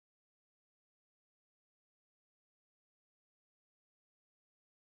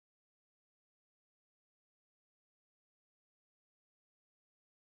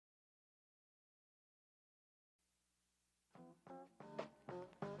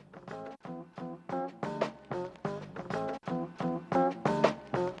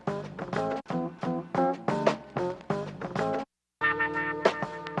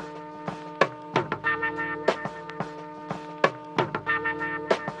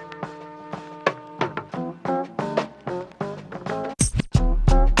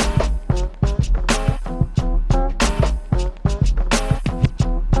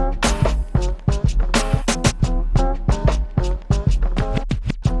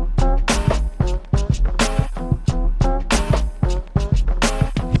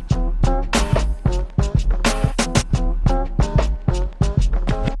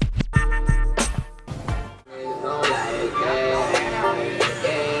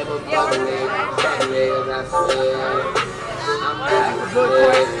Ain't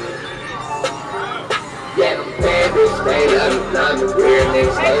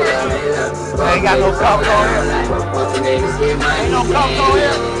got no cock on here. Ain't no cock on here.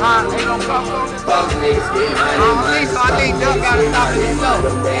 Ain't no cock on this. I think Duck gotta stop this stuff.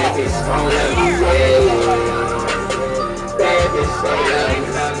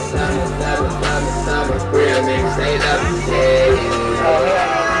 Real niggas, they love me.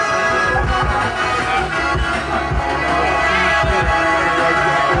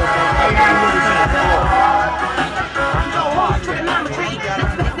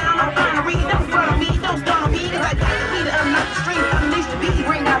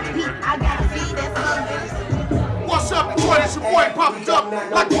 What's up, Detroit? It's your boy popped up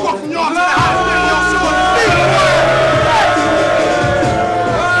like you walk from y'all to the house.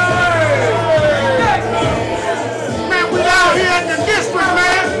 Man, we out here at the district,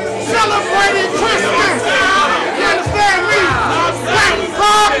 man, celebrating Christmas. You understand me? Black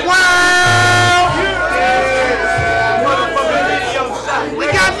Rockwell. We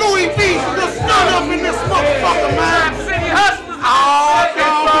got Louis V, the stun up in this motherfucker, man.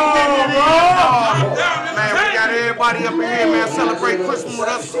 Everybody up in here, man, celebrate Christmas with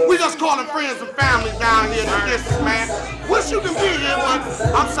us. We just calling friends and families down here in the district, man. Wish you can be here, but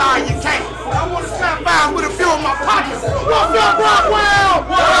I'm sorry you can't. I want to snap by with a few of my partners. What's up, Rockwell?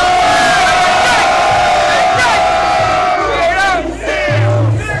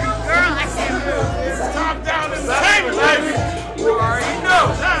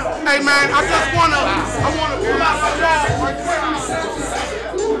 Hey, man, I wanna pull out my dog right quick.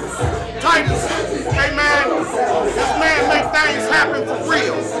 Titus. Hey, man, this man make things happen for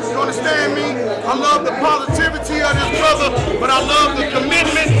real. You understand me? I love the positivity of this brother, but I love the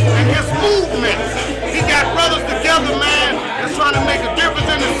commitment and his movement. He got brothers together, man, that's trying to make a difference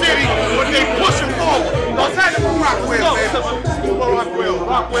in the city, but they pushing forward. What's happening from Rockwell, man?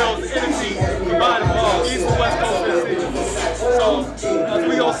 Rockwell's energy divided all East and West Coast of the city. So, as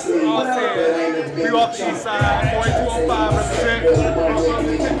we all said, we off the east side, 4205 represent.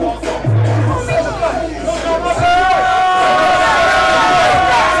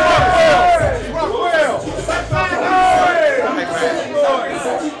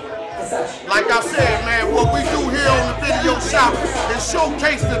 Like I said, man, what we do here on the video shop is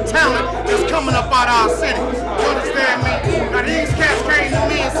showcase the talent that's coming up out of our city. You understand me? Now these cats came to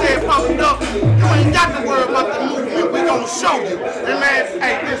me and said, Papa Duck, you ain't got to worry about the movement. We gonna show you. And man,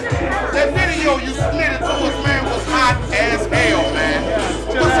 hey, listen, that video you submitted to us, man, was hot as hell, man.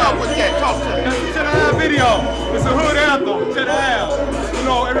 What's up with that? Talk to me. Check the video. It's a hood anthem. Check it out. You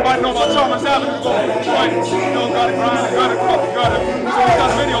know, everybody know about Chalmers Avenue. You go from Detroit. You know, gotta grind, gotta cook, gotta. So we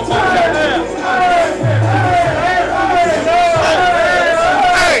got a video for it. Check it out.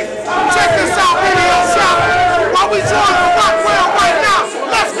 Hey, check this out, video shop. While we join the Rockwell right now,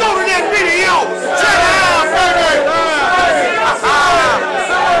 let's go to that video. Check it out, baby.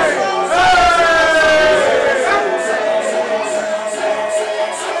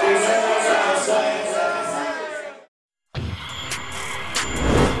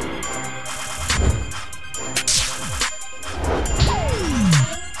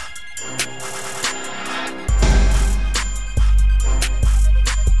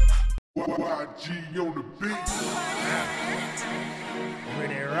 YG on the beat. When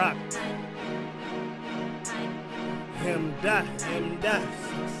they rock. Him die.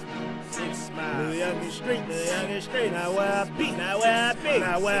 6 miles. New York street. Now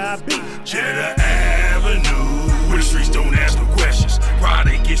where I be. Cheddar Avenue, where the streets don't ask no questions.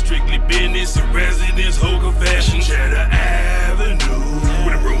 Product is strictly business, and residents hold confession. Cheddar Avenue,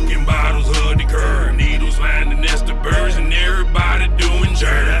 where the broken bottles hug the curb, needles line the nest of birds, and everybody doing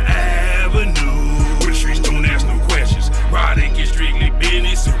Cheddar Avenue, where the streets don't ask no questions. Product is strictly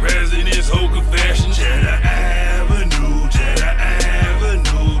business, and residents hold confession. Cheddar Avenue, Cheddar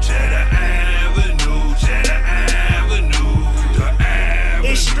Avenue, Cheddar Avenue, Cheddar Avenue, the Avenue.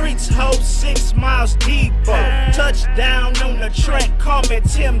 These streets hold 6 miles deep. Touchdown on the track, call me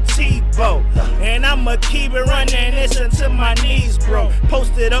Tim Tebow. And I'ma keep it running this until my knees broke.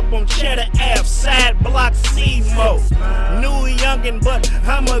 Posted up on Cheddar Ave, side block C-Mo. New youngin', but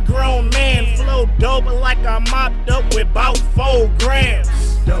I'm a grown man. Flow dope like I'm mopped up with about 4 grams.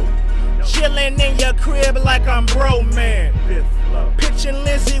 Chillin' in your crib like I'm bro man. Pitchin'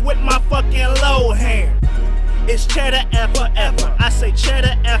 Lizzie with my fucking low hand. It's Cheddar forever. I say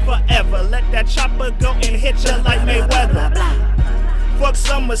Cheddar forever. Let that chopper go and hit ya like Mayweather. Fuck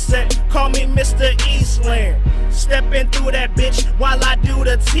Somerset, call me Mr. Eastland. Stepping through that bitch while I do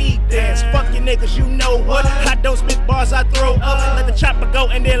the T-dance. Fuck you niggas, you know what? I don't spit bars, I throw up. Let the chopper go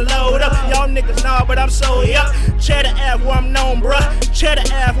and then load up. Y'all niggas know, but I'm so yup. Cheddar Ave where I'm known, bruh.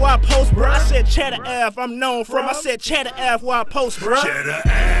 Cheddar Ave where I post, bruh. I said Cheddar Ave I'm known from. I said Cheddar Ave where I post, bruh. Cheddar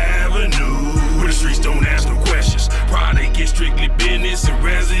Avenue, where the streets don't ask no questions. Product is strictly business and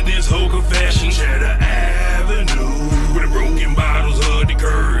residents hold confession. Cheddar Avenue, where the broken bottles hug the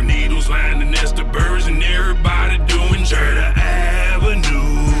curb, needles line the nest of birds, and everybody doing Cheddar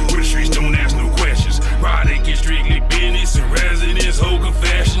Avenue, where the streets don't ask no questions. Product is strictly business and residents hold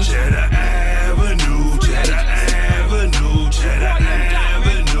confession. Cheddar Avenue, Cheddar Avenue, Cheddar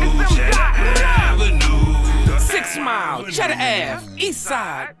Avenue, Cheddar Avenue. 6 Mile, Cheddar Ave, East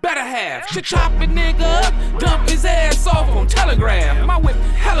Side, better half. Should chop a nigga up, dump his ass off on Telegraph. My whip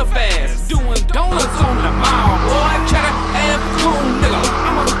hella fast, doing donuts on the mile, boy. Cheddar Ave, cool nigga.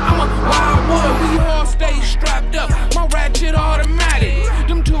 I'm a wild boy. We all stay strapped up. My ratchet automatic,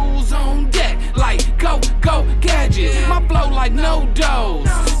 them tools on deck like go gadget. My flow like no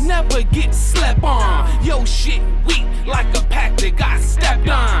dose, never get slept on. Yo shit weak like a pack that got stepped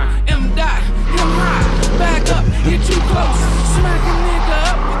on. M.Dot, come high, back up, get too close. Smack a nigga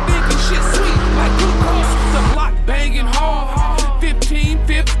up with thinking shit sweet like glucose. The block banging hard,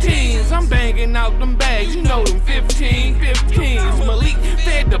 15-15s. I'm banging out them bags, you know them 15-15s. Malik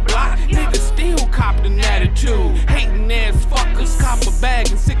fed the block, niggas still copped an attitude. Hating ass fuckers, cop a bag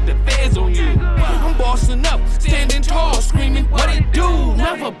and sick the feds on you. I'm bossing up, standing tall, screaming what it do.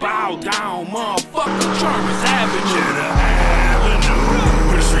 Never bow down, motherfucker. Charmers Avenue. Cheddar Avenue,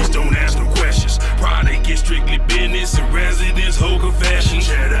 where the streets don't ask no questions. Product is strictly business and residents hold confession.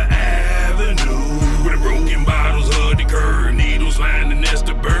 Cheddar Avenue, where the broken bottles hug the curb, needles line the nest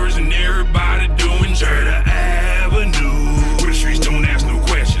of birds, and everybody doing Cheddar Avenue, where the streets don't ask no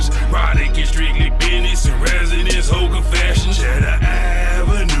questions. Product is strictly business and residents hold confession. Cheddar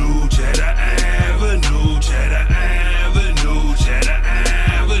Avenue, Cheddar Avenue, Cheddar Avenue, Cheddar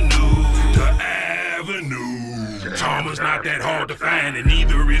Avenue, the Avenue. Charmer's not that hard to find, and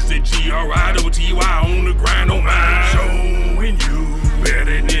neither is the G-R-I-O-T-Y on the grind on mine. Showing you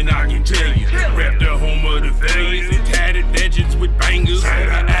better than I can tell you. Rap the home of the failures and tatted legends with bangers.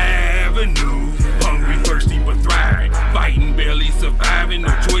 Cheddar Avenue, hungry, thirsty, but thriving. Fighting, barely surviving.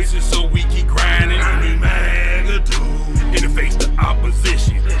 No choices, so we keep grinding. Any magnitude in the face of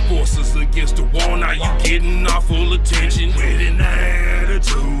opposition. Force us against the wall, now you getting our full attention. With an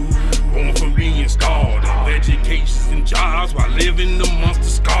attitude, born from being scarred. Of educations and jobs while living amongst the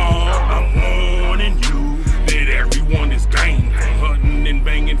scars. I'm warning you that everyone is game. Hunting and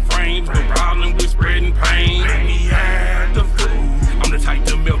banging frames, no problem with spreading pain. Make me act the fool. I'm the type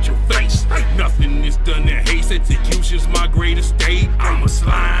to melt your face. Nothing is done in haste. Execution's my greatest state. I'm a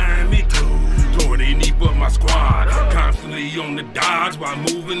slimy dude, toward any but my squad. Constantly on the dodge while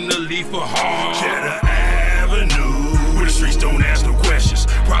moving the leaf for hard. Cheddar Avenue, where the streets don't ask no questions.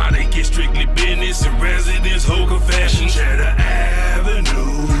 Product is strictly business and residents hold confession. Cheddar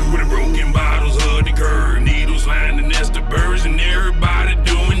Avenue, where the broken bottles hug the curb, needles line the nest of birds, and everybody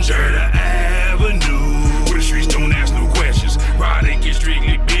doing Cheddar Avenue, where the streets don't ask no questions. Product is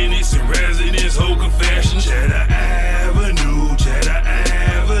strictly business and residents hold confession. Cheddar Avenue, Cheddar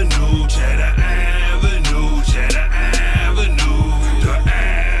Avenue, Cheddar Avenue, Cheddar Avenue, the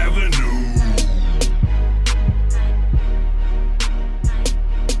Avenue.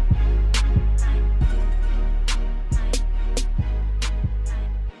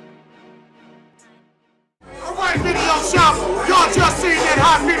 Alright, Videoshop, y'all just seen that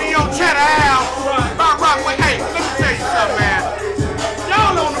hot video, Cheddar Ave. By Rockaway. Hey, let me tell you something, man.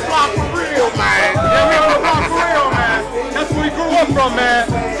 Y'all on the block for real, man. Yeah, we on the block for real, man. That's where we grew up from, man.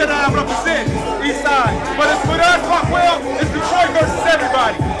 Cheddar Ave represent East Side. But it's with us, Rockwell, it's Detroit versus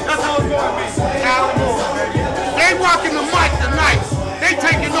everybody. That's how it's going to be. They rocking the mic tonight. They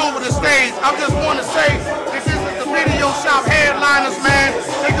taking over the stage. I just want to say that this is the Videoshop headliners, man.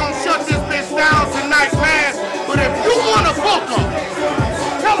 They gonna shut this bitch down tonight, man. But if you want to book them,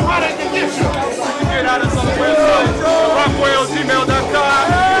 tell them how they can get you. You can get at us on the website, rockwellgmail.com.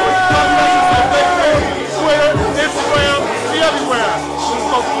 Facebook, Twitter, Instagram, we everywhere.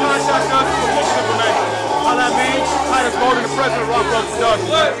 So contact us for booking information. Holla at me, Titus Golden, the president of Rockwell Productions.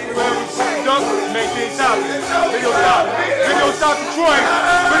 Wherever we product, make things happen. Videoshop. Videoshop Detroit.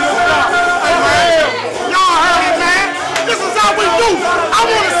 Videoshop. Hey, man, y'all heard it, man. This is how we do. I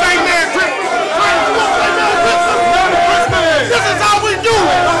want to say Merry Christmas. Merry Christmas. This is how we do.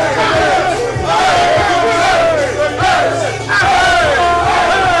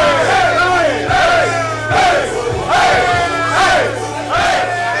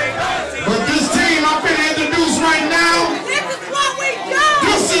 But this team I'm finna introduce right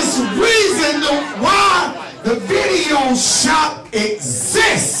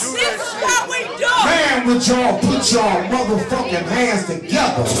would y'all put y'all motherfucking hands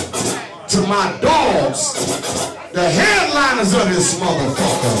together to my dogs, the headliners of this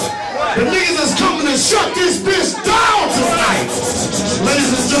motherfucker. The niggas that's coming to shut this bitch down tonight.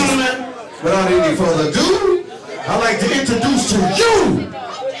 Ladies and gentlemen, without any further ado, I'd like to introduce to you,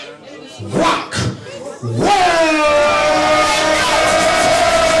 Rock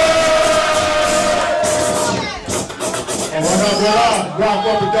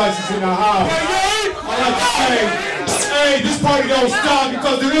Rock Productions in the house. I like to say, hey, this party don't stop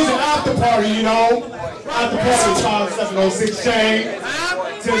because there is an after party, you know. After party time 706 chain.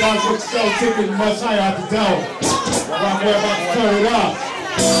 $10 for the show ticket, much higher out the door. Rockwell about to turn it up.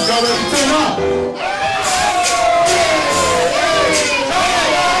 Y'all ready to turn up?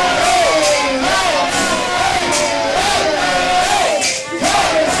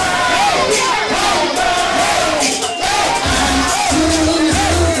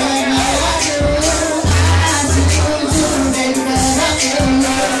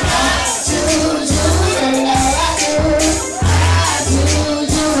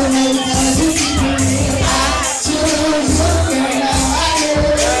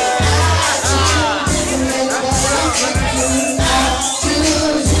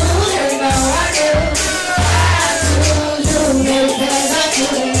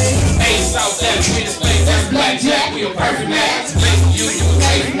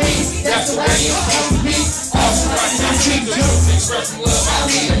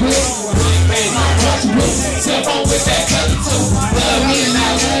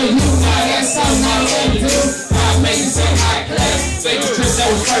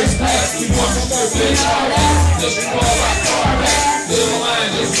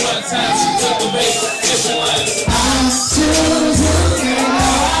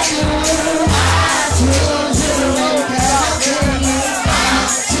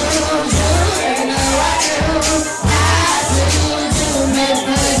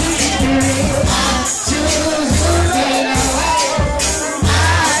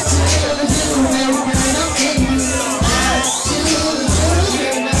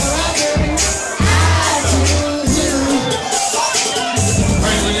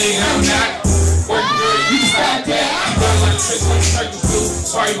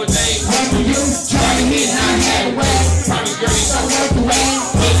 Sorry, but they ain't work for you. Try to hit, not had a way. Promise, girl, you so worth the way.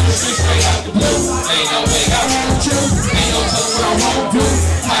 Look for shit straight out the blue. Ain't no way I want you. Ain't no telling what I won't do.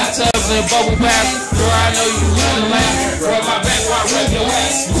 Hot tubs and bubble baths. Girl, I know you love to laugh. Rub my back while I rub your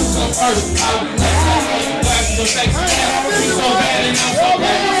ass. You come first, I'll be last. I know you like to sex me out. You so bad and I'm so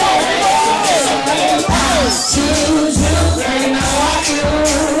bad. You so bad. I choose you, and now I do.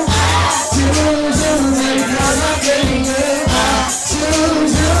 I choose you, because I'm getting you.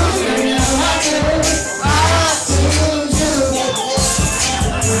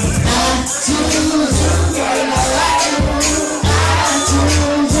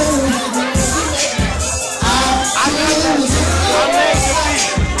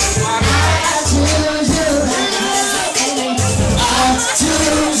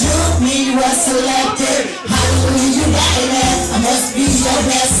 Selected, hallelujah, you got it, man. I must be your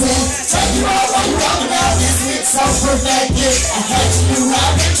blessing. Tell you all while you walking out this mix so perfected. I had you, I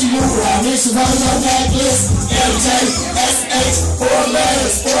bet you, I wish you on your necklace. MJSH, 4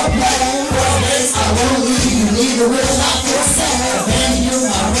 letters, 4 play, 4 days. I won't leave you, neither will I forsake. Abandon you,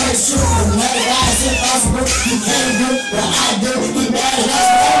 my word's true, but otherwise impossible. You can't do what I do, you better not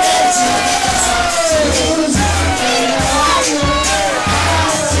let you. Choose you, you know I do.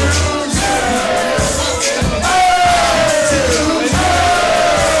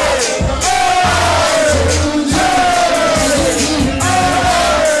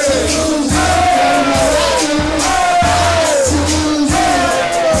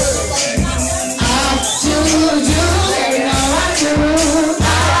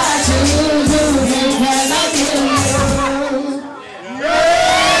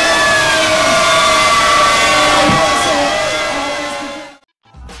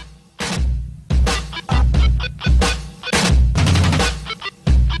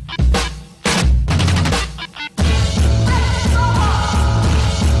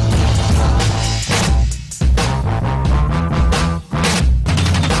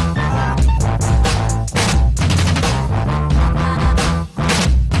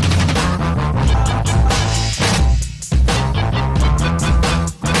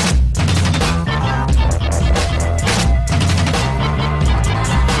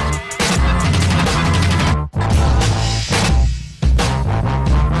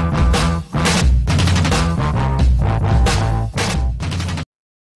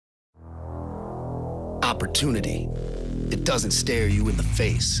 Opportunity. It doesn't stare you in the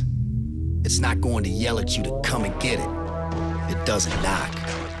face. It's not going to yell at you to come and get it. It doesn't knock.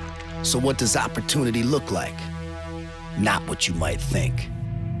 So what does opportunity look like? Not what you might think.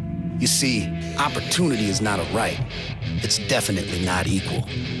 You see, opportunity is not a right. It's definitely not equal.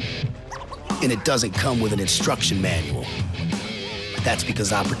 And it doesn't come with an instruction manual. That's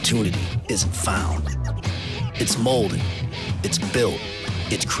because opportunity isn't found. It's molded, it's built,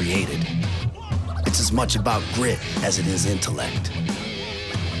 it's created. It's as much about grit as it is intellect.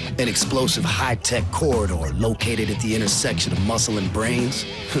 An explosive high-tech corridor located at the intersection of muscle and brains?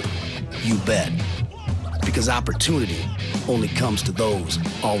 You bet. Because opportunity only comes to those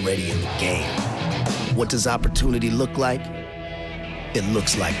already in the game. What does opportunity look like? It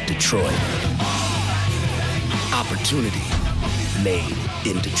looks like Detroit. Opportunity made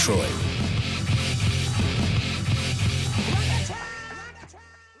in Detroit.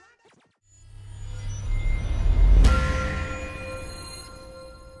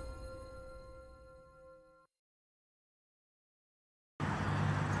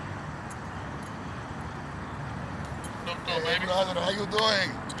 How you doing?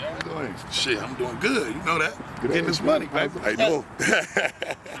 How you doing? Shit, I'm doing good. You know that. Getting this money, baby. I know.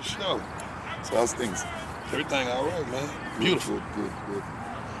 Sure. So how's things? Everything all right, man. Beautiful. Good.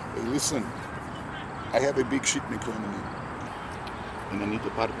 Hey, listen, I have a big shipment coming in, and I need the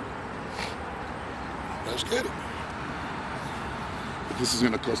part of it. Let's get it. But this is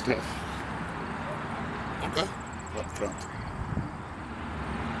gonna cost half. Okay. Up front.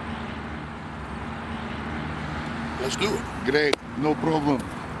 Let's do it. Great, no problem.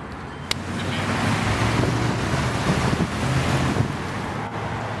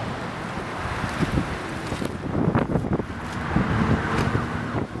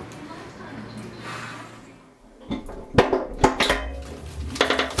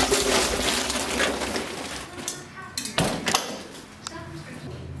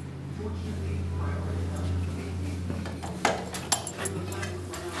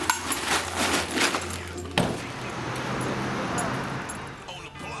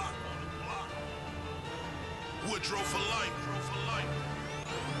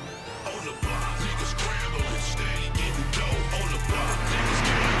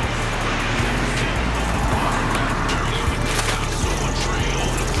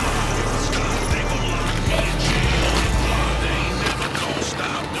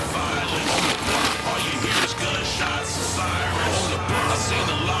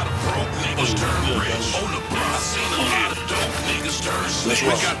 We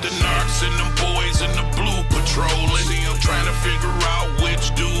got the narcs and them boys in the blue patrolling. Trying to figure out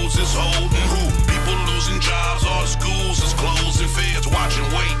which dudes is holding who. People losing jobs, all the schools is closing. Feds watching,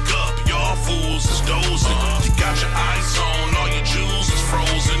 wake up, y'all fools is dozing. You got your ice on, all your jewels is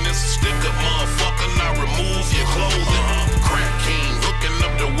frozen. It's a stick-up motherfucker, now remove your clothing. Crack king hooking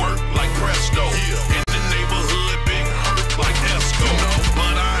up to work like Presto. In the neighborhood, big hurt like Esco.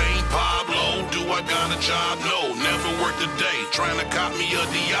 But I ain't Pablo, do I got a job? No, never worked a day, trying to cop me a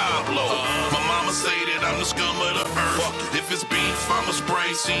Diablo. My mama say that I'm the scum of the earth. If it's beef, I'ma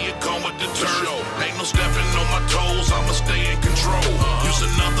spray, see it come with the turf. Ain't no stepping on my toes, I'ma stay in control. Use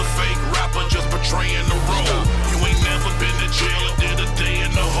another fake rapper just portraying the role. You ain't never been to jail or did a day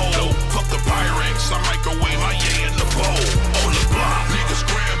in the hole. Fuck the Pyrex, I microwave my yay in the bowl. On the block, niggas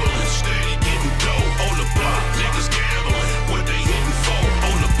scrambling, steady getting dough. On the block, niggas gambling, what they hitting for?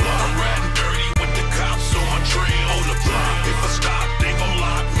 On the block, I'm riding dirty with the cops on my trail. On the block, if I stop, they gon'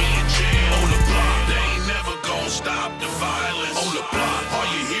 lock me in jail. On the block, they ain't never gon' stop the violence. On the block, all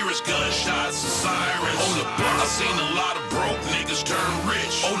you hear is gunshots and sirens. On the block, I seen a lot of broke niggas turn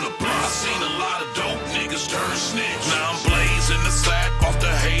rich. On the block, I seen a lot of dope niggas turn snitch. Now I'm blazing the sack off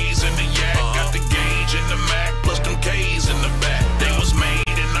the haze and the yak. Got the gauge and the Mac plus them K's in the back. They was made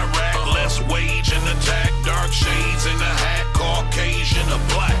in Iraq, less wage and attack. Dark shades in the hat, Caucasian or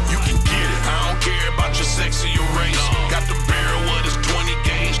black. You can get it, I don't care about your sex or your race. Got the barrel with his 20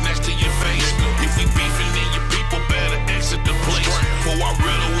 gauge next to your face. If we beefing, then your people better exit the place. For I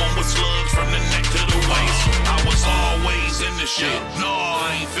riddle one with slugs from the neck to the waist. I was always in the shit. No,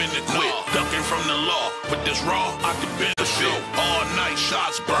 I ain't finna quit. Ducking from the law. With this raw, I could benefit. All night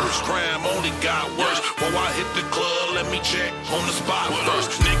shots burst. Crime only got worse. Before I hit the club, let me check on the spot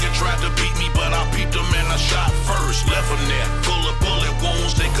first. Nigga tried to beat me, but I peeped him and I shot first. Left him there, full of bullet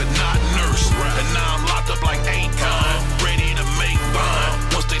wounds they could not nurse. And now I'm locked up like Akon, ready to make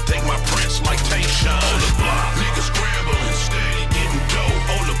bond. Once they take my prints like Tayshaun. On the block, niggas scrambling, steady getting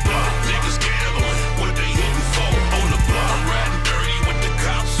dough. On the block, niggas gambling, what they hitting for? On the block, I'm riding dirty with the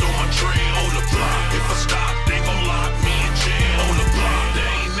cops on my trail. On the block, if I stop, they gon' lock me in jail. On the block, they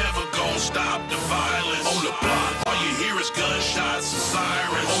ain't never gon' stop the violence. On the block, all you hear is gunshots and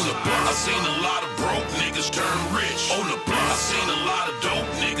sirens. On the the block. I seen a lot of broke niggas turn rich. On the block. I seen a lot of dope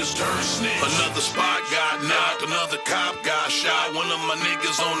niggas turn snitch. Another spot got knocked, another cop got shot. One of my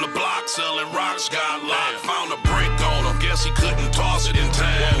niggas on the block selling rocks got locked. Found a brick on him, guess he couldn't toss it in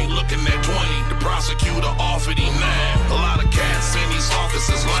time. He looking at 20, the prosecutor offered him 9. A lot of cats in these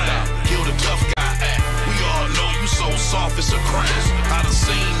offices lying. Kill the tough guy act. We all know you so soft it's a crime. I done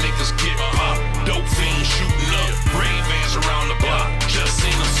seen niggas get popped, dope fiends shooting up, grave vans around the block. Just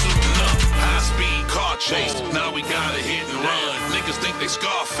seen them suiting up, high speed car chase. Now we gotta hit and run. Niggas think they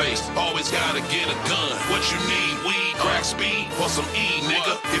Scarface, always gotta get a gun. What you need, weed, crack speed, or some E,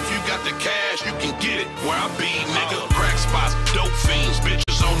 nigga. If you got the cash, you can get it where I be, nigga. Crack spots, dope fiends,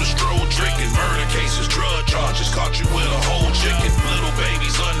 bitches on the stroll tricking. Murder cases, drug charges, caught you with a whole chicken. Little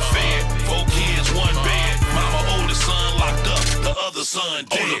babies unfed, 4 kids, 1 bed. Mama oldest son locked up, the other son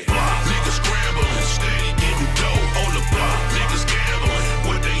dead. On the block, niggas scrambling, steady getting dope. On the block, niggas gambling,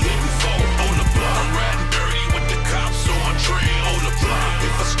 what they hitting for. On the block, I'm riding dirty with the cops on my trail. On the block,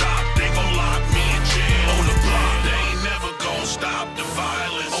 if I stop, they gon' lock me in jail. On the block, they ain't never gon' stop the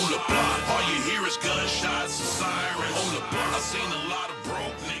violence. On the block, all you hear is gunshots and sirens. On the block, I seen a lot of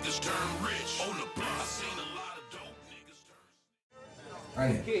broke niggas turn rich. On the block, I seen a lot of dope niggas turn.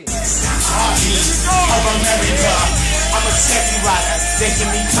 Of America, I'm a steady rider. They can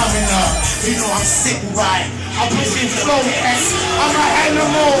be coming up. You know I'm sitting right. I'm pushing slow ass. I'm an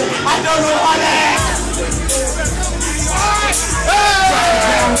animal. I don't know how to act.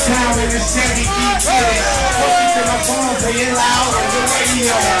 Downtown in the Chevy Beat it. Working to my phone, playing loud on the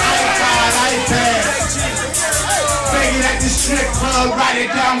radio. iPod, iPad. Begging at the strip club,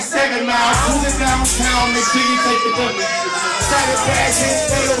 riding down 7 miles. Cruising downtown, make sure you take the W. Started back in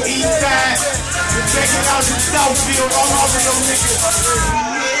Fatal East Side. Checking out the Southfield, all over them niggas.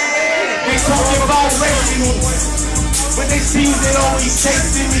 They talking about racing, but they see they always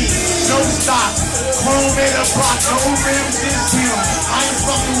chasing me. No stop, chrome in a box, no rims in him. I ain't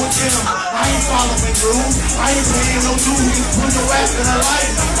fucking with them, I ain't following rules. I ain't paying no dues, put your ass in a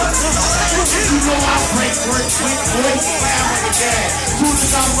life. You know I break work quick, boy, slam on the gas. Soon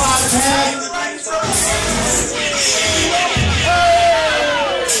as I'm out of town.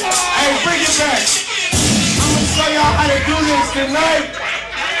 Hey, bring it back. I'm gonna show y'all how to do this tonight.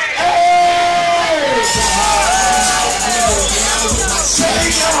 Hey! Say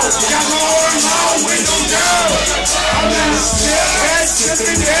yo, got my arms out, window down. I'm in the step back,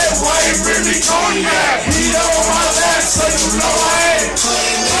 sipping that white really cognac. Heat on my lap, so you know I ain't.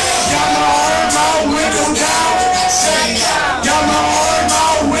 Got my arms out, window down. Got my arms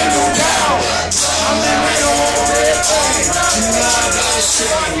out, window down. I'm in the old red thing.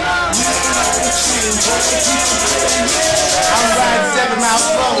 I'm riding 7 miles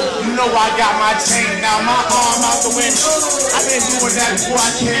slow. You know I got my chain. Now my arm out the window. I've been doing that before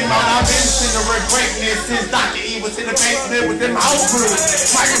I came out. I've been cigarette breaking it since Dr. E was in the basement with them house crew.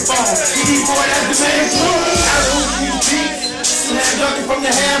 Microphone, CD boy, that's the man too. I lose these beats. Slam dunking from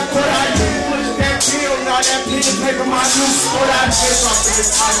the half court. I just push that pill. Now that pen and paper, my new sport. I just off to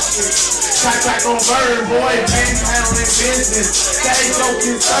this high street. Track on bird, boy, bank handling business. That ain't so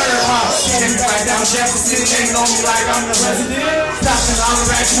concerned, huh? And right down Jefferson, they know me like I'm the president. Stopping all the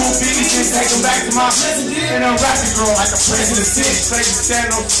racks, move beats, and take them back to my president. And I'm rapping girl like a president. Straight to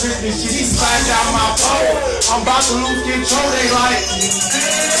stand on Christmas shit. He slide down my pole. I'm about to lose control, they like.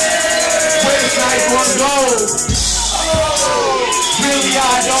 Where's night gonna go? Really,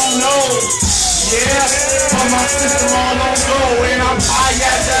 I don't know. Yeah, but my system all on go. And I'm high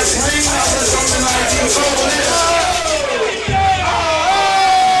at that ring. I'm something like this.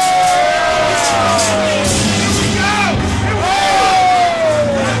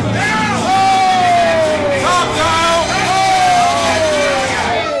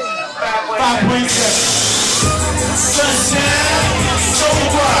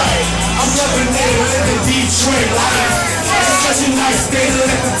 Detroit life. It's such a nice day to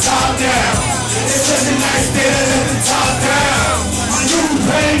let the top down. It's such a nice day to let the top down. My new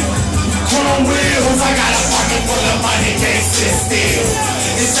paint, chrome wheels. I got a pocket full of money, can't sit still.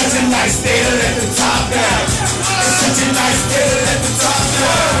 It's such a nice day to let the top down. It's such a nice day to let the top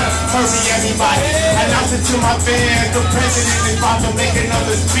down. Hurry everybody, announce it to my fans. The president is about to make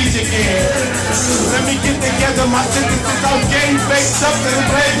another speech again. Let me get together my sentences. I'm game based up to the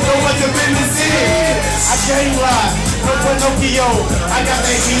place, know what the business is. I can't lie, no Pinocchio. I got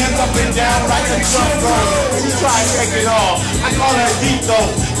their hands up and down like a truck girl. She tried to take it off. I call her deep though,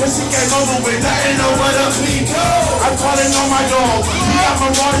 cause she came over with nothing know what up me. I'm calling on my dog. He got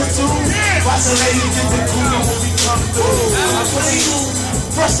my waters too. Watch the lady get the cooler when we come through. I clean,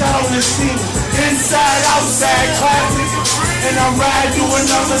 fresh out on the scene. Inside, outside, classic. and I'm riding doing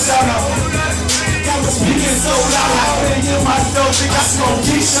numbers on them. Speaking so loud, I couldn't hear myself. Think I saw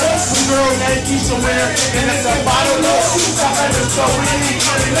Keisha, the girl named Keisha wearing, and it's a bottle of soup. I'm at the store, we need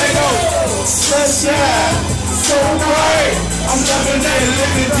Lego. Sunshine, so bright. I'm loving that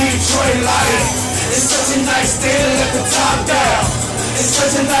living Detroit life. It's such a nice day to let the top down. It's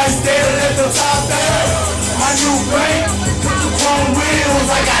such a nice day to let the top down. My new bank, chrome wheels.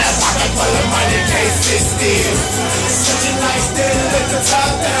 I got a pocket full of money, can't sit still. It's such a nice day to let the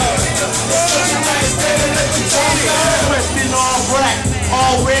top down. It's such a nice day to let the top down. Dressed in all black,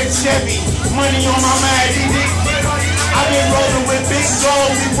 all red Chevy. Money on my mind, I've been rolling with big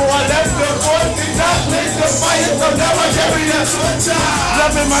gold before I left the boys. Did not let the fight, so now I carry that sunshine.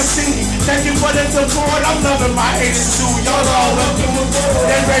 Loving my city, thank you for the support. I'm loving my haters too. Y'all all welcome aboard.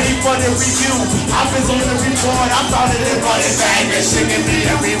 They ready for the review. I'm just on the report. I'm proud of this running bang and she give me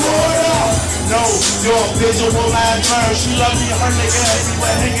a reward. No, your visual line burn. She love me, her nigga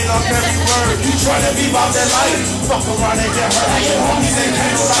everywhere, hanging off every word. You tryna be about that life? Fuck around and get hurt. Hey, your homies ain't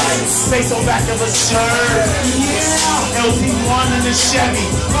candlelight. Face on back of a shirt. Yeah. LT1 in the Chevy.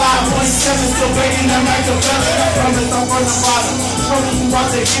 5.7 still waiting on Machiavelli. I promise I'm on the bottom. Promise you about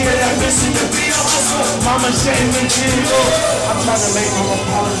to hear that mission to be a hustler. Mama shame and tears. I'm trying to make my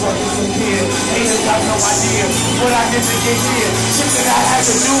apologies from here. Haters got no idea what I did to get here. Shit that I had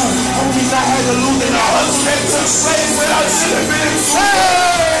to do. Homies I had to lose and all hustle that took place without shit been.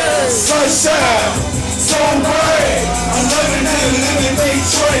 Hey! Sunshine, so bright. I'm loving that living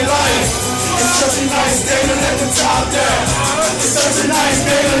Detroit life. It's such a nice day to let the top down. It's such a nice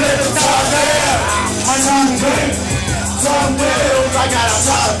day to let the top down. My name is Tom Wills. I got a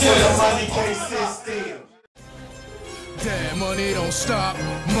top deal. Money can't sit still. That money don't stop,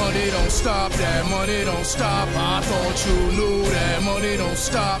 money don't stop, that money don't stop. I thought you knew that money don't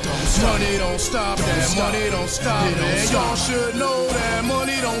stop, money don't stop, that money don't stop. Man, y'all should know that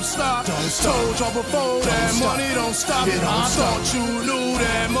money don't stop. Told y'all before that money don't stop. I thought you knew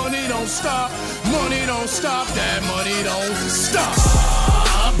that money don't stop, money don't stop, that money don't stop.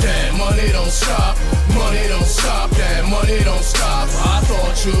 That money don't stop, money don't stop, that money don't stop. I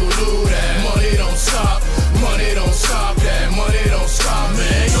thought you knew that money don't stop, money don't stop, that money don't stop.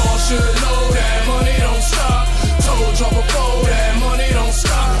 Man, y'all should know that money don't stop. Told y'all before that money don't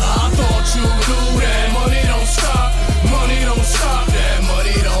stop. I thought you knew that money don't stop, money don't stop, that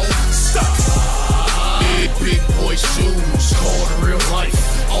money don't stop. Big boy shoes, called a real life,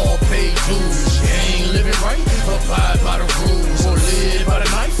 all paid dues. You ain't living right, abide by the rules, or live by the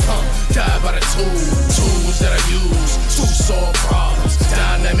knife, die by the tools that I use to solve problems.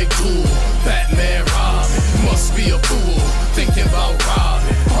 Dynamic duel, Batman Robin, must be a fool, thinking about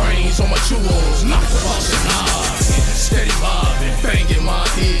robbing. Brains on my jewels, knock about the noggin, steady bobbing, banging my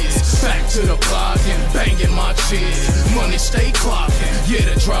head, back to the block and banging my chin. Money stay clocking, yeah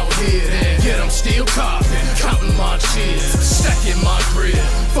the drought hit and yet I'm still copping, counting my chips, stacking my grid,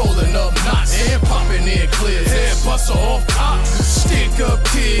 folding up knots and popping in clear. Head bust off top, stick up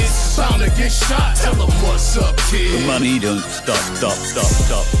kids, bound to get shot. Tell them what's up, kid. Money don't stop, stop, stop,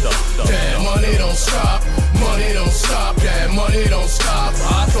 stop, stop, stop. That money don't stop, money don't stop, that money don't stop.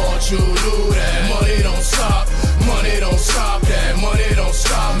 I thought you knew that money don't stop, money don't stop, that money don't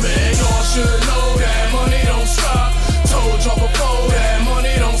stop. Man, y'all should know that money don't stop. Told y'all before that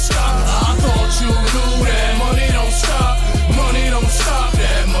money don't stop. I thought you knew that money don't stop, money don't stop,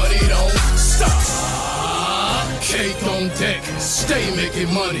 that money don't stop. Cake on deck, stay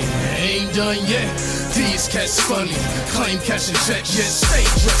making money, ain't done yet. These cats funny, claim cash and checks, yet stay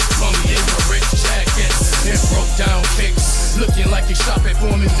dressed funny in the rich jackets and broke down kicks. Looking like you shop at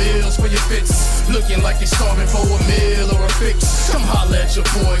Foreman Mills for your fits, looking like you starving for a meal or a fix. Come holla at your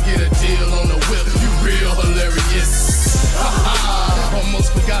boy and get a deal on the whip, you real hilarious.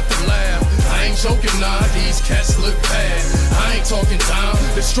 Almost forgot to laugh, I ain't joking nah, these cats look bad. I ain't talking down,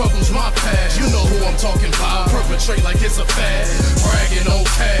 the struggle's my past. You know who I'm talking about, perpetrate like it's a fad. Bragging on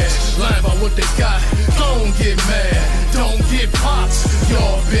cash, lying about what they got. Don't get mad, don't get popped,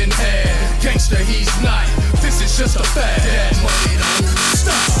 y'all been had. Gangster he's not, this is just a fact. That money don't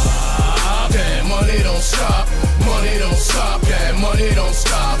stop, that money don't stop, money don't stop, that money don't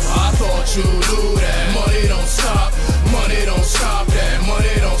stop. I thought you knew that money don't stop, money don't stop, that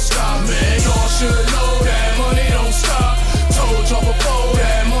money don't stop. Man, y'all should know that money don't stop. Told y'all before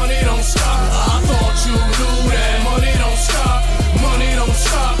that money don't stop. I thought you knew that money don't stop, money don't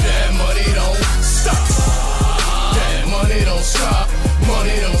stop, that money don't stop. That money don't stop,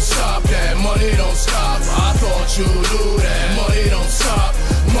 money don't stop, that money don't stop. I thought you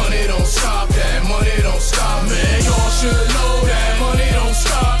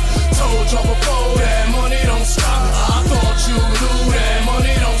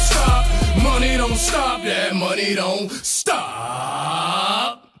stop, that money don't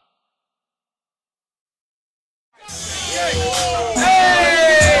stop. Hey,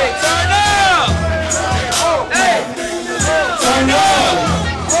 turn up! Hey, turn up!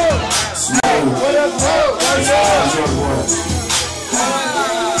 What up,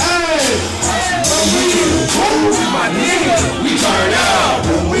 My niggas, we turn up.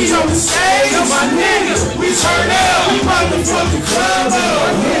 When we on the stage, my niggas, we turn up. We motherfucking club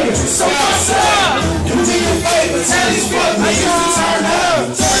up. So what's up? Do me a favor, tell these fuck niggas to turn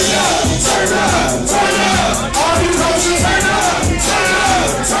up. Turn up, turn up, turn up. All you hoes should turn up, turn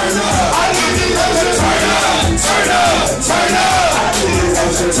up, turn up. All you hoes should turn up, turn up, turn up. All you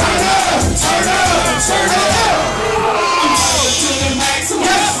hoes should turn up, turn up, turn up. To the maximum,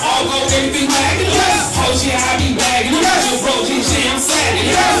 yes. All go everything bagging, yes. Shit, I be bagging them. Yes. Your bro, shit, I'm sagging.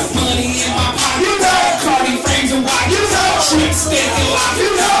 Yes. Money in my pocket. You know. Cardi frames and watches. You know. Trip, stick, and lock. You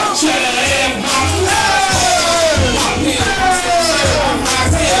know. Cheddar, air, box. Pop pill. I'm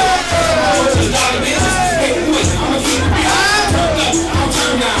rock pill. $100 bills. Hey, quick, I'ma keep it real. I'm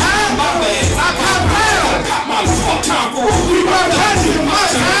turned down. My bad. I cop down. I got my fuck time for it. We run the country in my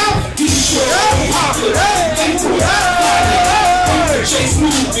town. T-shirt, popular. Thank you. Chase Move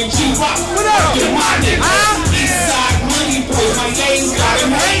and G-Rock. What up? Get my nigga. Eastside money boys, my name's got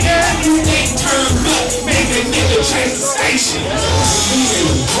him hating. You ain't turned up, make that nigga change the station. We in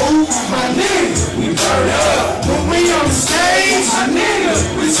the booth, my nigga, we turn up. When we on the stage, my nigga,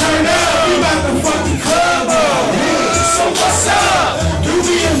 we turn up. We about to fucking club up. So what's up? Do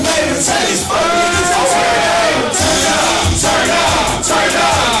me a favor, tell these fuck niggas to turn up. Turn up, turn up, turn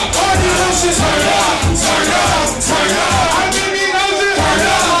up. All you hoes should turn up, turn up, turn up.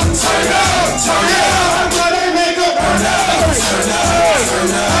 Turn up, turn up, but they make up. Turn up, turn up, turn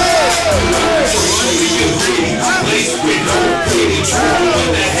up. We get pretty, place with no pity. True, when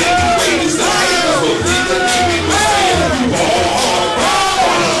the heavyweight is the haters, but people leave me with saying we ball.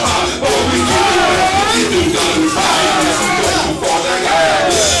 Oh, we do it done fire. This is what you fall like I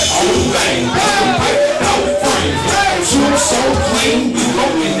whole thing, out frame. Shoot so clean, we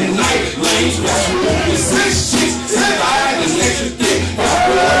rolling in night lanes. With 6 chicks, 5 is extra thick.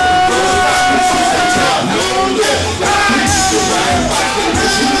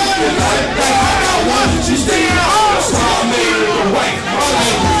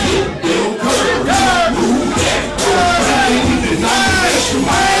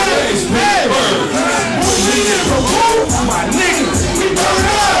 My niggas, we burn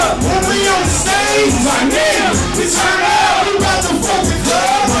up. When we on the stage, my niggas, we turn up. We about to fucking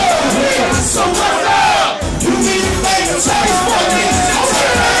club up. So what's up? You need a favor, tell these fuck niggas to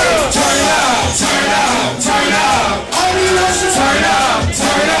turn up. Turn up, turn up, turn up. All you know should turn up,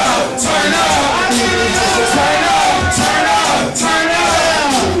 turn up, turn up. I need you to turn up, turn up, turn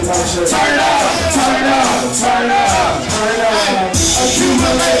up. Turn up, turn up, turn up, turn up.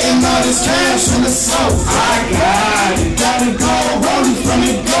 Accumulating all this cash in the soul. I got it. Gotta go, rolling from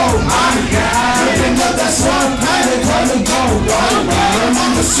the gold. I got it. Picking up that swamp pattern, call it gold.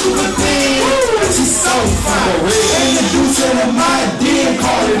 I'm a super thing, but she's so fine. Introduce her to my dear,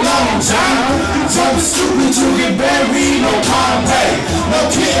 call it Long John. You talk stupid, you get buried, no Pompeii. No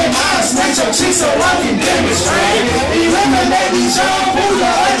kidding, I snatch your cheek so I can demonstrate. Eliminate these young fools, the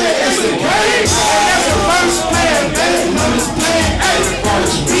other is the game. And that's the first plan, better know this plan.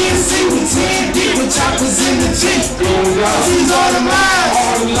 B and C with 10 deep with choppers in the Jeep. She's all the lines,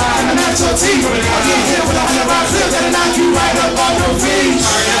 I'm not your team. I get hit with 100 round clip that'll knock you right up on your feet.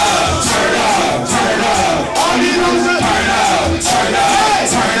 Turn up, turn up, turn up. All these hoes turn up, turn up,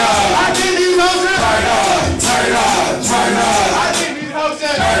 turn up. I think these hoes turn up, turn up, turn up. I think these hoes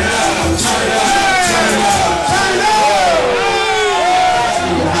turn up, turn up, turn up, turn up.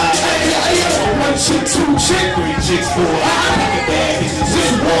 One chick, 2 chick, 3 chicks, 4. I pick a bag,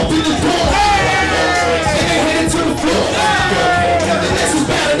 just walk through the door. And they headed to the floor. Girl can't have it, that's who's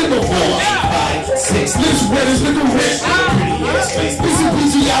better than before. 5, 6, lips wet as liquor rich. Pretty ass face,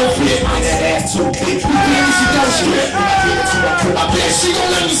 busy outfit. That ass too big, she got a strip. I bet she gon'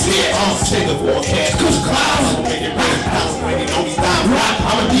 let me see it. Take the forecast, cause clouds will make it rain. Already know these dime rock.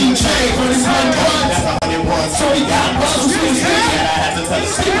 I'm a DJ for this one bun. That's 101. So he got buzzes with his thing. And I had to tell him,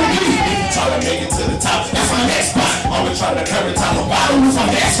 stick with me. Trying to make it to the top, that's my next spot. Always trying to carry time a bottle with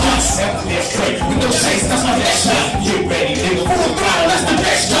my next spot. 7 years straight, with no chase, that's my next shot. Get ready, nigga, full throttle, that's the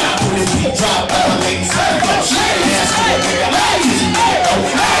next job. When this beat drop, all my ladies have to go. That's what nigga, ladies,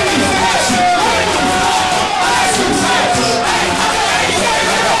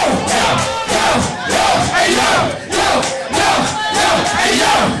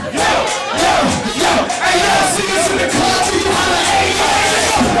 see us in the club, you holla, hey, yo,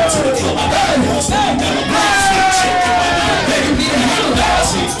 to the club, I got it.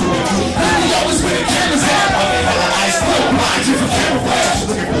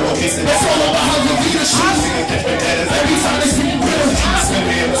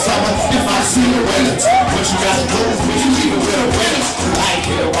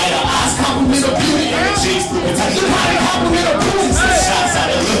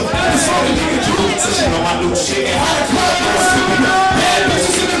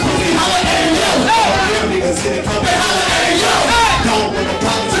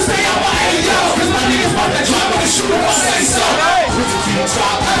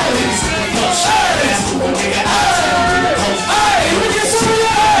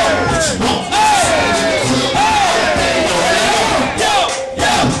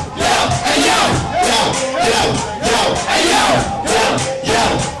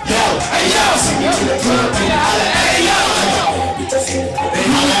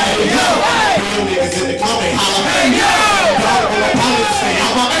 real niggas in the club, they holler, hey yo! Dog on my politics, they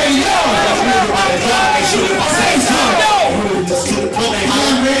holler, hey yo! That's real about the job, they shoot at my same time. Real niggas in the club, they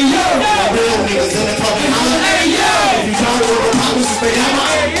holler, hey yo! Real niggas in the club, they holler, hey yo! If you dog on my politics, they holler,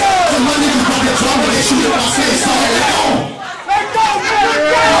 hey yo! Cause my niggas about the job, they shoot at my same time. Let's go! Let's go, man! Let's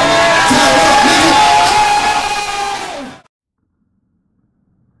go!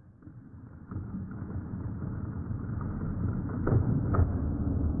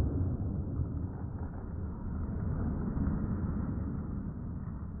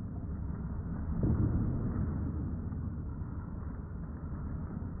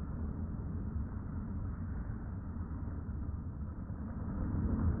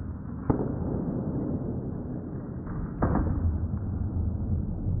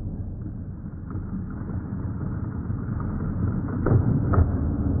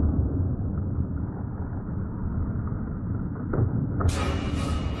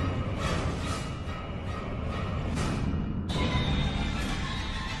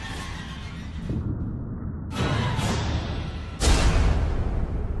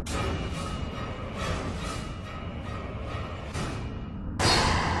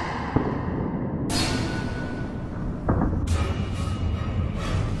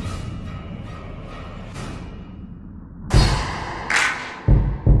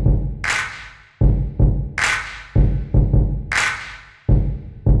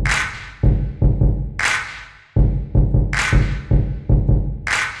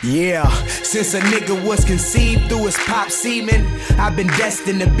 Yeah, since a nigga was conceived through his pop semen, I've been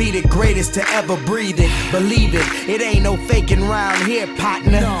destined to be the greatest to ever breathe it. Believe it, it ain't no faking round here,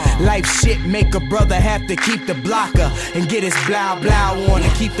 partner. Life shit make a brother have to keep the blocker and get his blow on to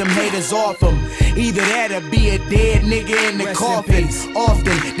keep them haters off him. Either that or be a dead nigga in the coffin.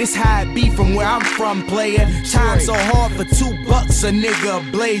 Often, this how it be from where I'm from, player. Time so hard for $2 a nigga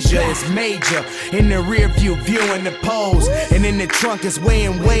a blazer. It's major. In the rear view, viewing the pose, and in the trunk is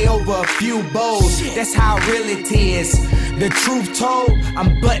weighing way over a few bowls. That's how real it is. The truth told,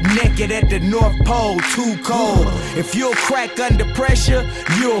 I'm butt naked at the North Pole, too cold. If you'll crack under pressure,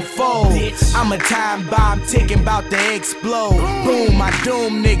 you'll fold. I'm a time bomb ticking, bout to explode. Boom, I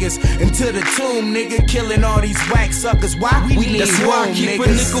doom niggas into the tomb, nigga. Killing all these whack suckers. Why? We need That's why I keep niggas.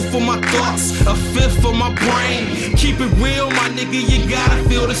 A nickel for my thoughts, a fifth for my brain. Keep it real, my nigga, you gotta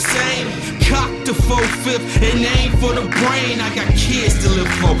feel the same. Cock the 4/5 and aim for the brain. I got kids to live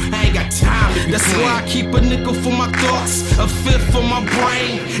for, I ain't got time to be That's playing. Why I keep a nickel for my thoughts, a fifth for my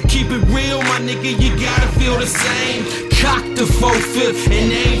brain. Keep it real, my nigga, you gotta feel the same. Cock the 4/5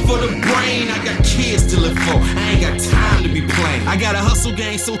 and aim for the brain. I got kids to live for, I ain't got time to be playing. I got a hustle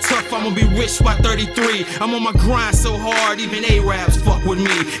game so tough, I'ma be rich by 33. I'm on my grind so hard, even Arabs fuck with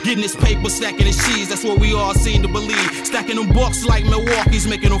me. Getting this paper, stacking the cheese, that's what we all seem to believe. Stacking them bucks like Milwaukee's,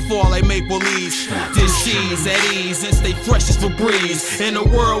 making them fall like maple leaves. This cheese at ease and stay fresh as Febreze. In a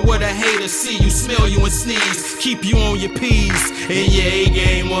world where the haters see you, smell you and sneeze. Keep you on your P's and your A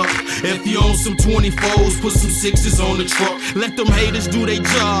game up. If you own some 24s, put some 6s on the truck. Let them haters do their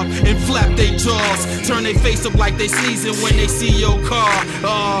job and flap their jaws. Turn their face up like they sneezing when they see your car.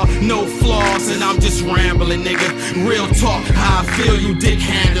 No flaws and I'm just rambling, nigga. Real talk, how I feel you dick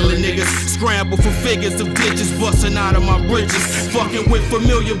handling, niggas. Scramble for figures of digits, busting out of my bridges. Fucking with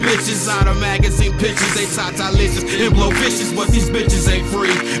familiar bitches out of magazine pictures. They totalitous and blow vicious, but these bitches ain't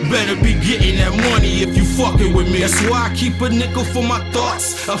free. Better be getting that money if you fucking with me. That's why I keep a nickel for my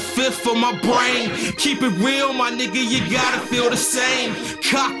thoughts, a fifth for my brain. Keep it real, my nigga, you gotta feel the same.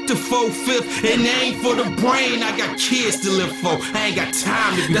 Cock the 4/5 and aim for the brain. I got kids to live for, I ain't got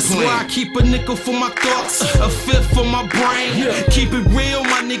time to be That's playing. Why I keep a nickel for my thoughts, a fifth for my brain. Keep it real,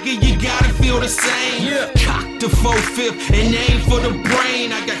 my nigga, you gotta feel the same. Cock the 4/5 and aim for the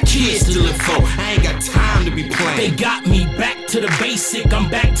brain. I got kids to live for, I ain't got time to be playing. They got me back to the basic, I'm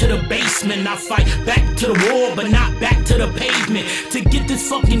back to the basement. I fight back to the wall, but not back to the pavement. To get this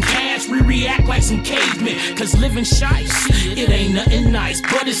fucking cash, we react like some cavemen. Cause living shy, it ain't nothing nice,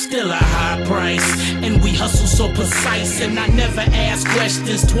 but it's still a high price. And we hustle so precise, and I never ask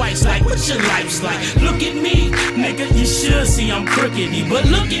questions twice. Like, what's your life's like? Look at me, nigga, you should see I'm crookedy. But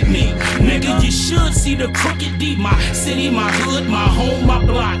look at me, nigga, you should see the crooked D. My city, my hood, my home, my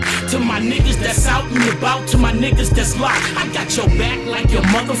block. To my niggas that's out and about, to my niggas that's locked. I got your back like your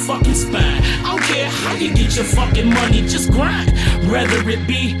motherfucking spine. I don't care how you get your fucking money, just grind. Whether it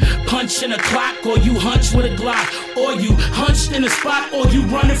be punching a clock, or you hunch with a Glock, or you hunched in a spot, or you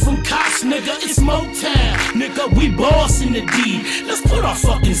running from cops, nigga, it's Motown. Nigga, we boss in the D. Let's put our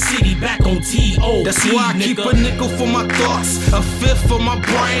fucking city back on T.O.P. That's why I keep a nickel for my thoughts, a fifth for my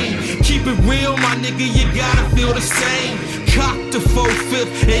brain. Keep it real, my nigga, you gotta feel the same. Cock the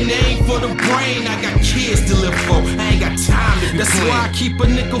 4-5 and aim for the brain. I got kids to live for, I ain't got time to be That's playing. Why I keep a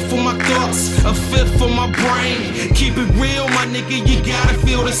nickel for my thoughts, a fifth for my brain. Keep it real, my nigga, you gotta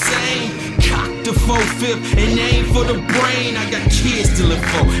feel the same. Cock the 4-5 and aim for the brain. I got kids to live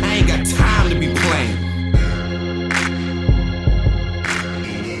for, I ain't got time to be playing.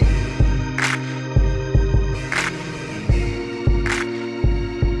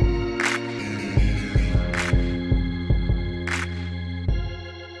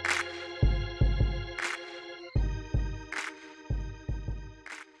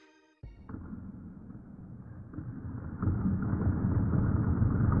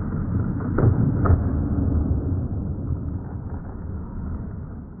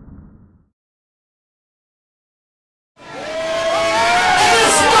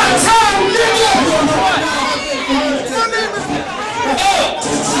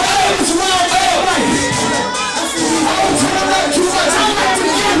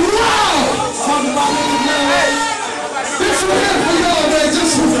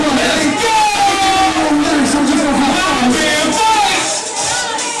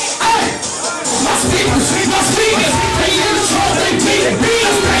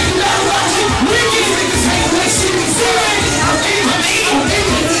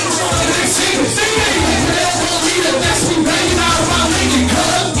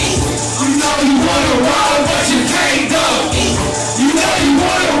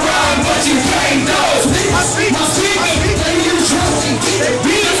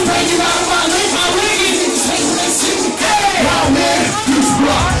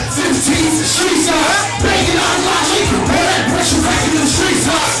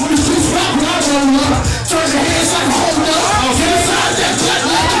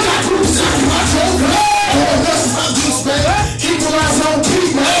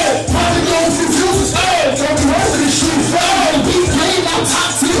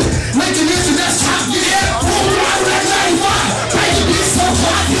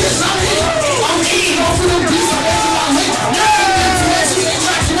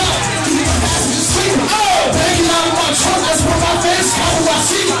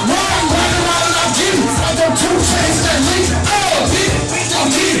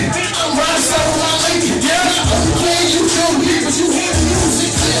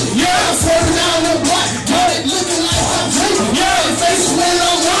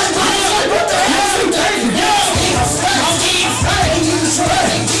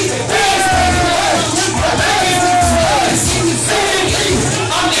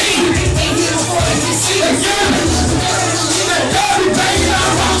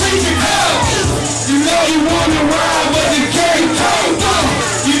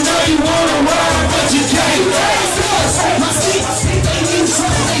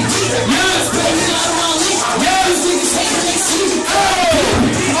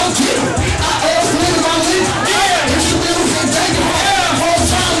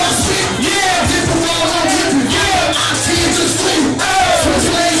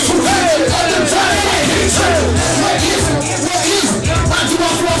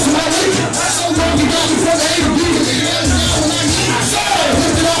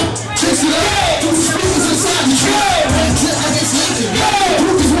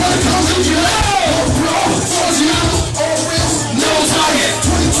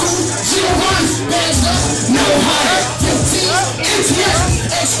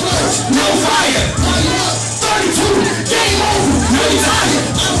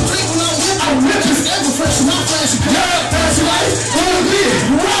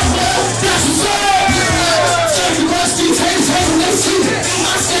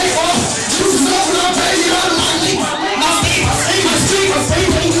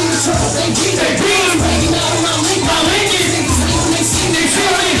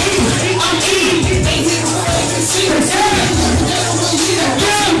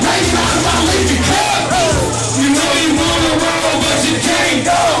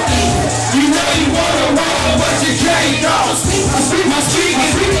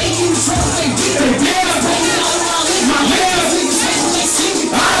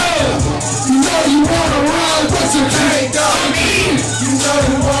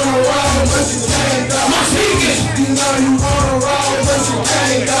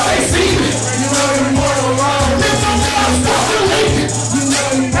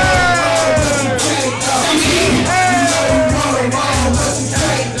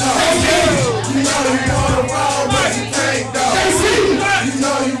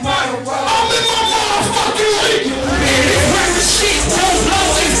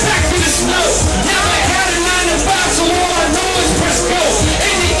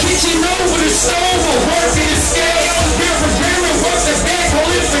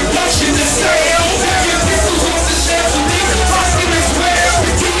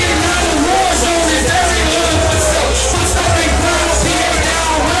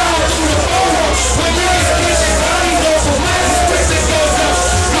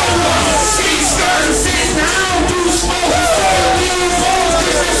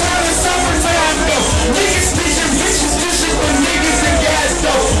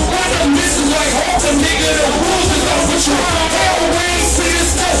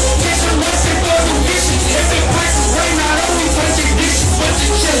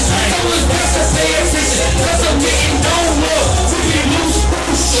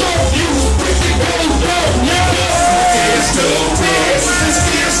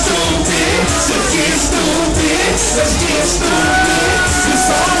 Let's get stupid. This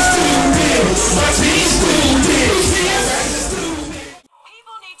song's stupid. My team's stupid.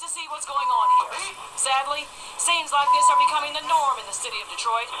 People need to see what's going on here. Sadly, scenes like this are becoming the norm in the city of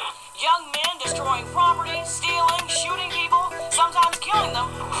Detroit. Young men destroying property, stealing, shooting people, sometimes killing them,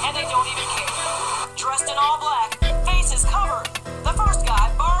 and they don't even care. Dressed in all black, faces covered. The first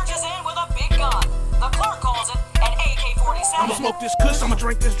guy barges in with a big gun. The clerk calls it an AK-47. I'ma smoke this kush, I'ma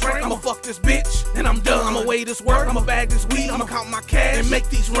drink this drink, I'ma fuck this bitch, and I'm done. I'ma weigh this work, I'ma bag this weed, I'ma count my cash and make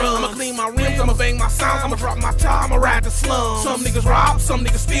these runs. I'ma clean my rims, I'ma bang my sounds, I'ma drop my top, I'ma ride the slums. Some niggas rob, some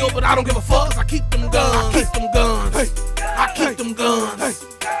niggas steal, but I don't give a fuck, 'cause I keep them guns. I keep them guns. Hey. I keep them guns. Hey.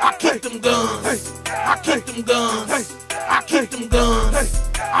 I keep them guns. Hey. I keep them guns. Hey. I keep them guns. Hey.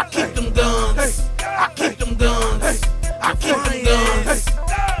 I keep them guns. Hey. I keep them guns. Hey. I keep them guns.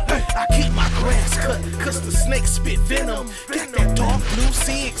 Hey. I keep my grass cut, 'cause the snakes spit venom. Got that dark blue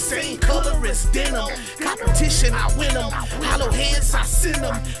sea, same color as denim. Competition, I win them. Hollow heads, I send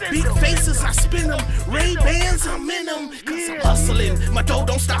them. Big faces, I spin them. Ray-Bans, I'm in them. 'Cause I'm hustling. My dough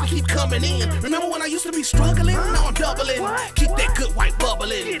don't stop, keep coming in. Remember when I used to be struggling? Now I'm doubling. Keep that good white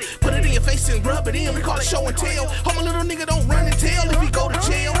bubbling. Put it in your face and rub it in. We call it show and tell. Hope my little nigga don't run and tell if he go to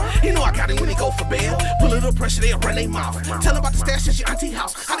jail. You know I got him when he go for bail. Put a little pressure, they'll run their mouth. Tell him about the stash at your auntie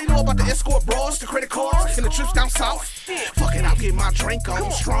house. How they know about the escort bras, the credit cards, and the trips down south? Fuck it, I'll get my drink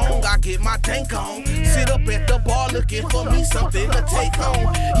on. Strong, I get my dank on. Sit up at the bar looking for me something to take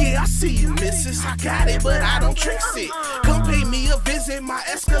home. Yeah, I see you, missus. I got it, but I don't tricks it. Come pay me a visit. My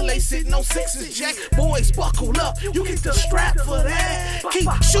Escalade sitting on sixes. Jack, boys, buckle up. You get the strap for that. Keep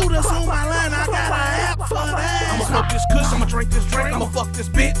shooters on my line. I got an app for that. I'ma smoke this kush. I'ma drink this drink. I'ma fuck this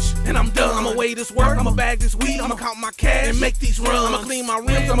bitch, and I'm done. I'ma weigh this work. I'ma bag this weed. I'ma count my cash and make these runs. I'ma clean my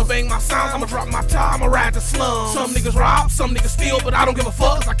rims. I'ma bang my sounds. I'ma drop my top. I'ma ride the slums. Some niggas rob, some niggas steal, but I don't give a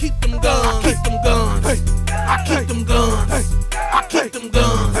fuck, 'cause I keep them guns. I keep them guns. Hey. I keep them guns. Hey. I keep them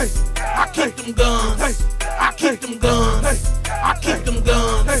guns. Hey. I keep them guns. Hey. I keep them guns. Hey. I keep them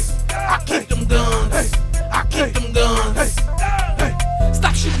guns. Hey. I keep them guns. Hey. I keep them guns. Hey.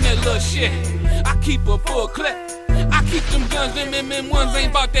 Stop shooting that little shit. I keep a full clip. I keep them guns, them MM1s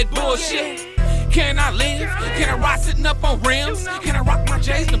ain't about that bullshit. Can I live? Can I ride sitting up on rims? Can I rock my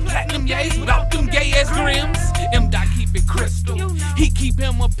J's, them platinum yays, without them gay ass grims? M-Dot keep it crystal. He keep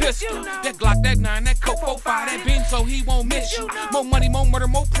him a pistol. That Glock, that 9, that Coke 45, that Benz, so he won't miss you. More money, more murder,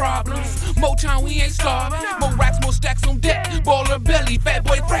 more problems. More time, we ain't starving. More racks, more stacks on deck. Baller belly, fat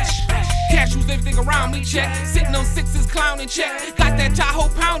boy fresh. Cashews, everything around me check. Sitting on sixes, clowning check. Got that Tahoe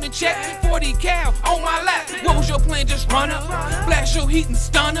pounding check. 40 cal on my lap. What was your plan? Just run up? Flash your heat and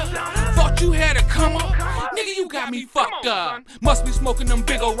stun up? Thought you had a come up? Nigga, you got me fucked up. Must be smoking them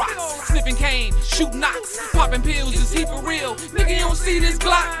big ol' rocks. Sniffing cane, shooting knocks. Popping pills, is he for real? Nigga, you don't see this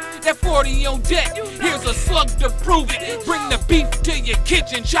Glock? That 40 on deck. Here's a slug to prove it. Bring the beef to your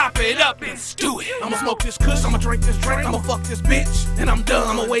kitchen, chop it up and stew it. I'ma smoke this kush, I'ma drink this drink, I'ma fuck this bitch, and I'm done.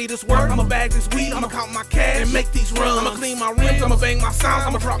 I'ma weigh this work, I'ma bag this weed, I'ma count my cash and make these runs. I'ma clean my rims, I'ma bang my sounds,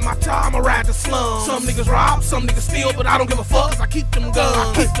 I'ma drop my top, I'ma ride the slums. Some niggas rob, some niggas steal, but I don't give a fuck, 'cause I keep them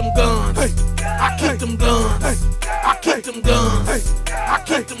guns. I keep them guns. Hey. I keep them guns. Hey. I keep them guns. Hey. I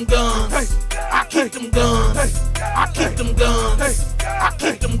keep them guns. Hey. I keep them guns. Hey. I keep them guns. Hey. I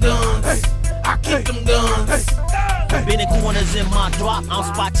keep them guns. Hey. I keep them guns. Hey. Bending corners in my drop, I'm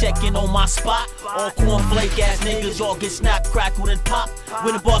spot checking on my spot. All cornflake ass niggas, y'all get snapped, crackled, and pop.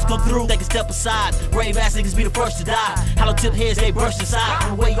 When the boss come through, they can step aside. Brave ass niggas be the first to die. Hollow tip heads, they burst inside.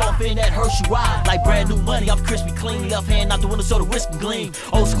 On the way off in that Hershey ride. Like brand new money, I'm crispy clean. Left hand out the window so the wrist can gleam.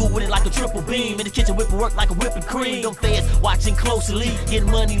 Old school with it like a triple beam. In the kitchen whipping work like a whipping cream. Them feds watching closely, getting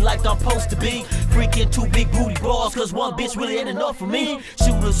money like I'm supposed to be. Freaking two big booty bras, 'cause one bitch really ain't enough for me.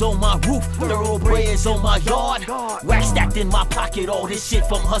 Shooters on my roof, thoroughbreds on my yard. Rack stacked in my pocket, all this shit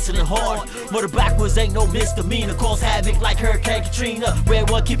from hustling hard. Murder backwards ain't no misdemeanor, cause havoc like Hurricane Katrina. Red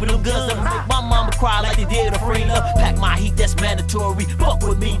one keeping them guns, never make my mama cry like they did Afrina. Pack my heat, that's mandatory. Fuck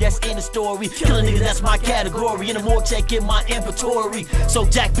with me, that's in the story. Kill a nigga, that's my category. In the more check in my inventory. So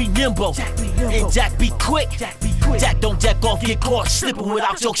Jack be nimble, and Jack be quick. Jack don't jack off, get caught slipping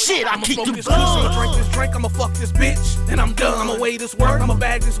without your shit. I keep them guns. I'ma drink this drink, I'ma fuck this bitch, and I'm done. I'ma weigh this work, I'ma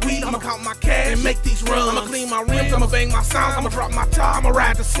bag this weed, I'ma count my cash and make these runs. I'ma clean my rims, I'ma bang my sounds, I'ma drop my top, I'ma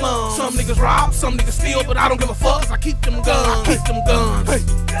ride the slums. Some niggas rob, some niggas steal, but I don't give a fuck, 'cause I keep them guns. I keep them guns. Hey.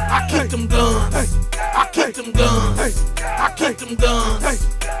 I keep them guns. Hey. I keep them guns. Hey. I keep them guns. Hey.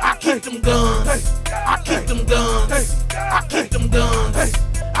 I keep them guns. Hey. I keep them guns. Hey. I keep them guns. Hey.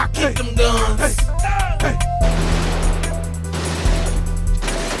 I keep them guns. Hey. Hey.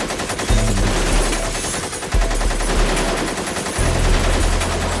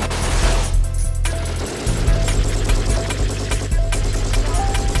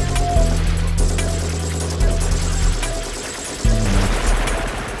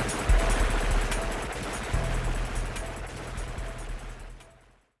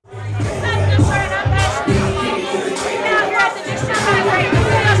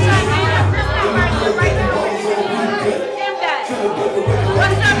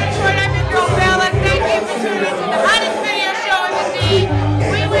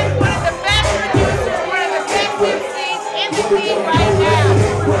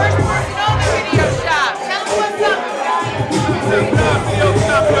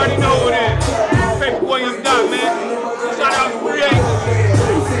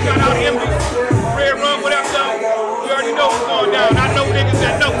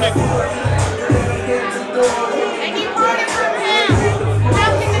 nigga. And you heard it from him.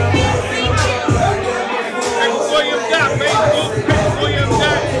 How can the fans reach you? PaperWilliams.com, Facebook,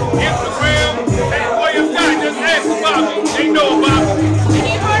 PaperWilliams.com, Instagram, PaperWilliams.com. Just ask about me. They know about me. And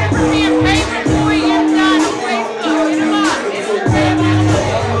you heard it from him. PaperWilliams.com on Facebook. Hit him up. Instagram.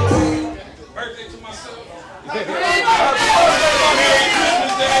 Birthday to myself.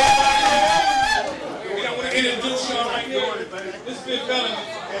 Introduce y'all right now. This is Big Bellamy.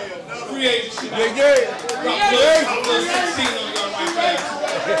 Free agent shit.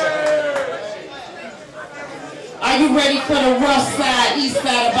 Are you ready for the rough side, east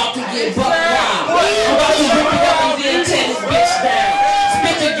side, about to get buck wild? I'm about to rip it up and then tear this bitch down.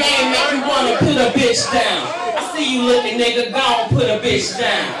 Spit the game, make you wanna put a bitch down. I see you looking, nigga, gone, put a bitch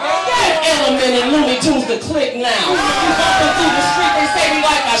down. That Element and Looney Tunes to click now. You walking through the street, they say we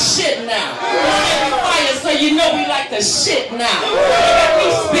like our shit now. So you know we like the shit now. We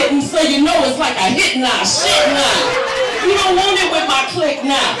spitting so you know it's like a hit now. Shit now. You don't want it with my click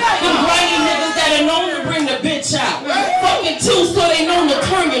now. Them grimy niggas that are known to bring the bitch out. Fucking two so they known to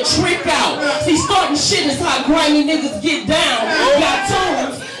turn your trick out. See, starting shit is how grimy niggas get down. Got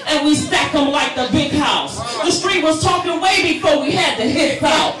tools and we stack them like the big house. The street was talking way before we had the hits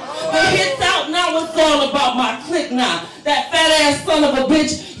out. The hits out, now it's all about my click now. That fat ass son of a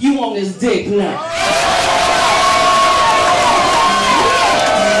bitch, you on his dick now.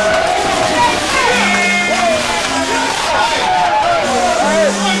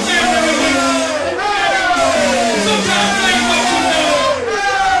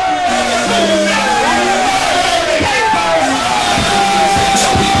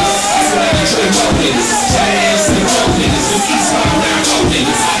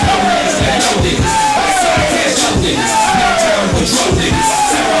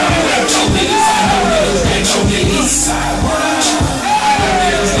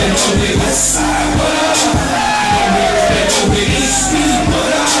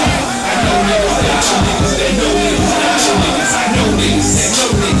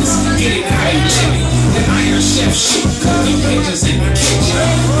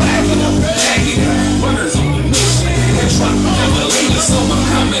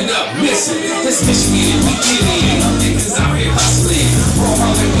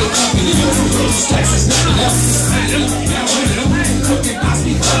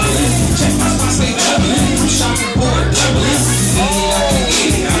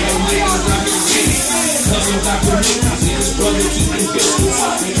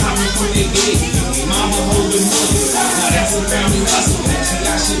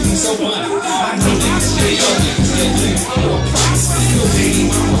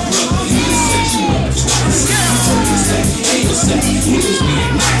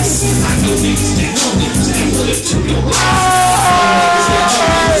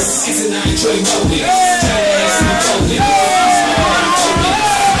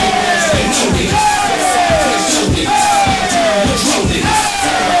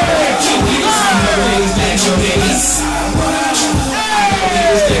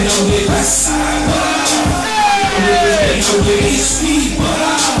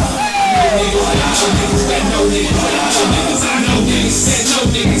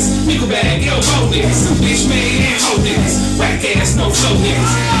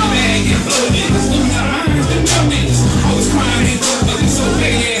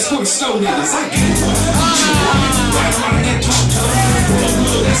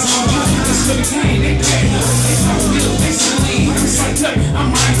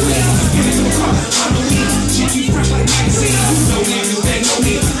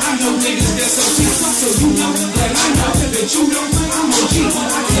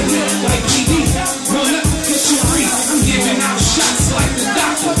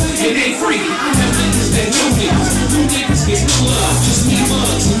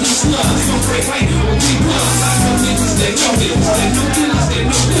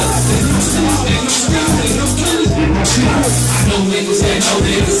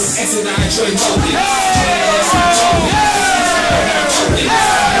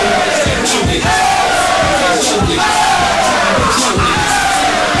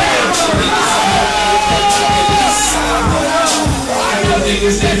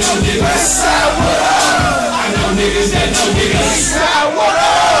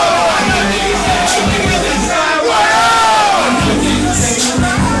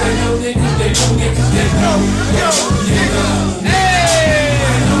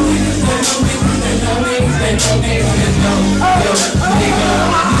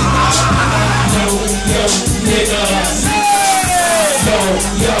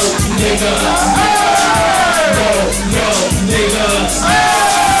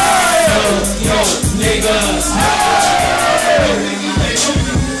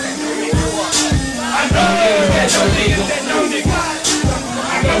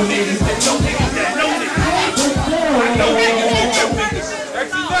 got no niggas that know niggas that know niggas. I know niggas